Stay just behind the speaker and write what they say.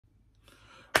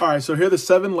All right, so here are the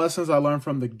 7 lessons I learned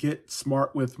from the Get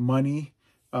Smart with Money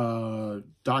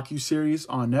docu-series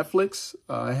on Netflix.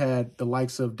 I had the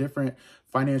likes of different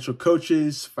financial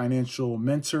coaches, financial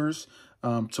mentors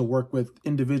to work with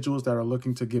individuals that are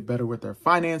looking to get better with their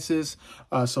finances.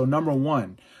 So number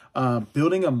 1,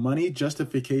 building a money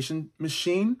justification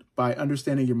machine by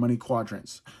understanding your money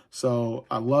quadrants. So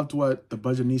I loved what the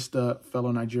Budgetnista,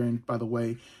 fellow Nigerian, by the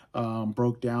way,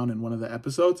 broke down in one of the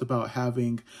episodes about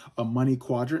having a money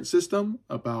quadrant system,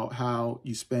 about how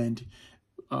you spend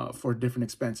for different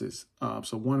expenses.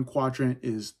 So one quadrant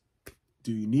is,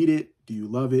 do you need it? Do you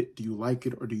love it? Do you like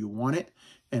it? Or do you want it?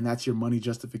 And that's your money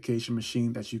justification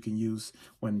machine that you can use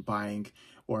when buying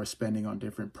or spending on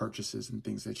different purchases and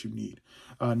things that you need.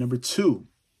 Number 2,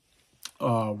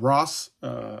 Ross,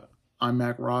 I'm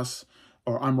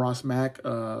Ross Mack,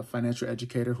 financial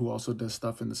educator who also does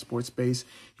stuff in the sports space.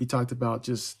 He talked about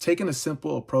just taking a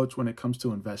simple approach when it comes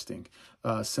to investing,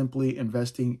 simply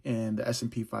investing in the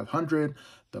S&P 500,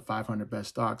 the 500 best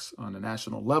stocks on a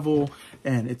national level.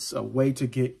 And it's a way to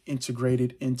get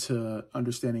integrated into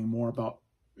understanding more about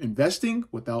investing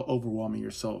without overwhelming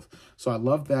yourself. So I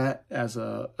love that as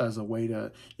a way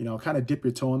to, kind of dip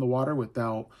your toe in the water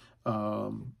without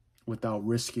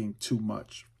risking too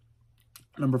much.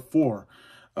 Number 3,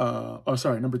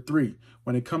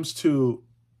 when it comes to,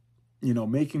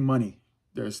 making money,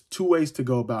 there's 2 ways to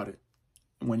go about it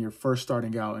when you're first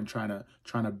starting out and trying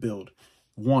to build.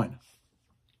 1,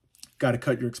 got to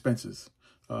cut your expenses.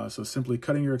 So simply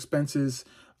cutting your expenses.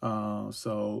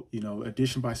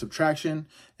 Addition by subtraction.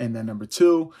 And then number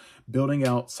 2, building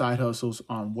out side hustles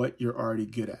on what you're already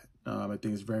good at. I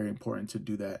think it's very important to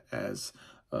do that as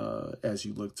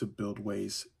you look to build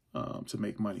ways to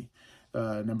make money.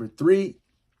 Number 3,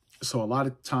 so a lot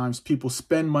of times people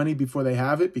spend money before they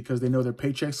have it because they know their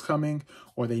paycheck's coming,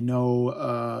 or they know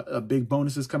a big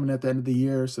bonus is coming at the end of the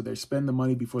year. So they spend the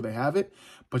money before they have it,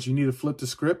 but you need to flip the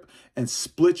script and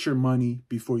split your money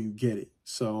before you get it.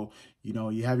 So,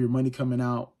 you have your money coming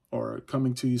out or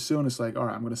coming to you soon. It's like, all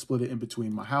right, I'm going to split it in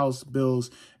between my house,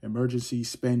 bills, emergency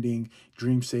spending,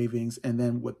 dream savings, and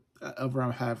then whatever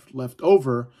I have left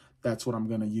over, that's what I'm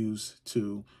going to use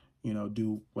to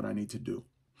do what I need to do.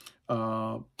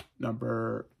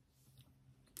 Number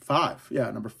 5.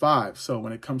 So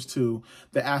when it comes to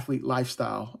the athlete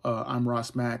lifestyle, I'm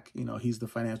Ross Mack. He's the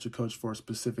financial coach for a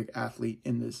specific athlete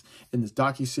in this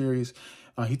docuseries.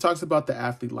 He talks about the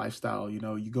athlete lifestyle.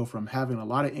 You go from having a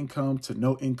lot of income to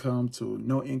no income to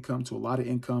no income to a lot of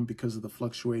income because of the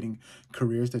fluctuating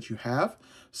careers that you have.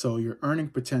 So your earning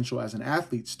potential as an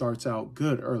athlete starts out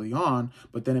good early on,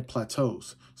 but then it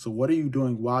plateaus. So what are you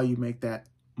doing while you make that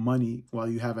money, while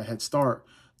you have a head start,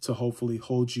 to hopefully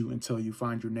hold you until you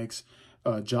find your next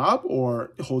job,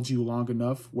 or hold you long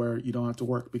enough where you don't have to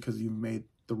work because you've made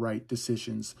the right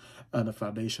decisions on a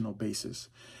foundational basis.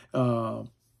 The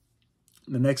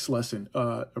next lesson,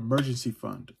 emergency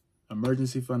fund.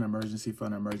 Emergency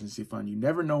fund. You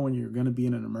never know when you're going to be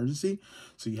in an emergency,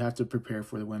 so you have to prepare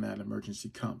for when that emergency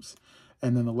comes.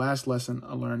 And then the last lesson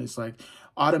I learned is like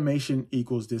automation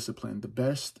equals discipline. The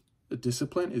best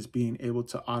discipline is being able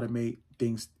to automate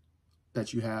things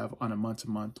that you have on a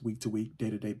month-to-month, week-to-week,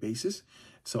 day-to-day basis.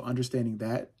 So understanding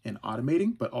that and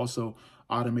automating, but also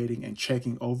automating and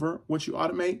checking over what you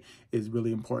automate is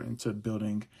really important to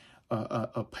building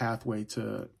a pathway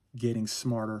to getting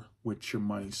smarter with your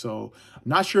money. So I'm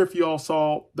not sure if you all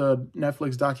saw the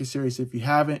Netflix docuseries. If you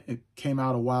haven't, it came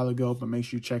out a while ago, but make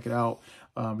sure you check it out.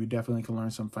 You definitely can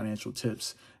learn some financial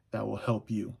tips that will help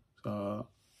you. I'm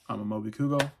Amobi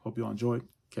Kugo. Hope you all enjoyed.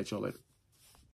 Catch y'all later.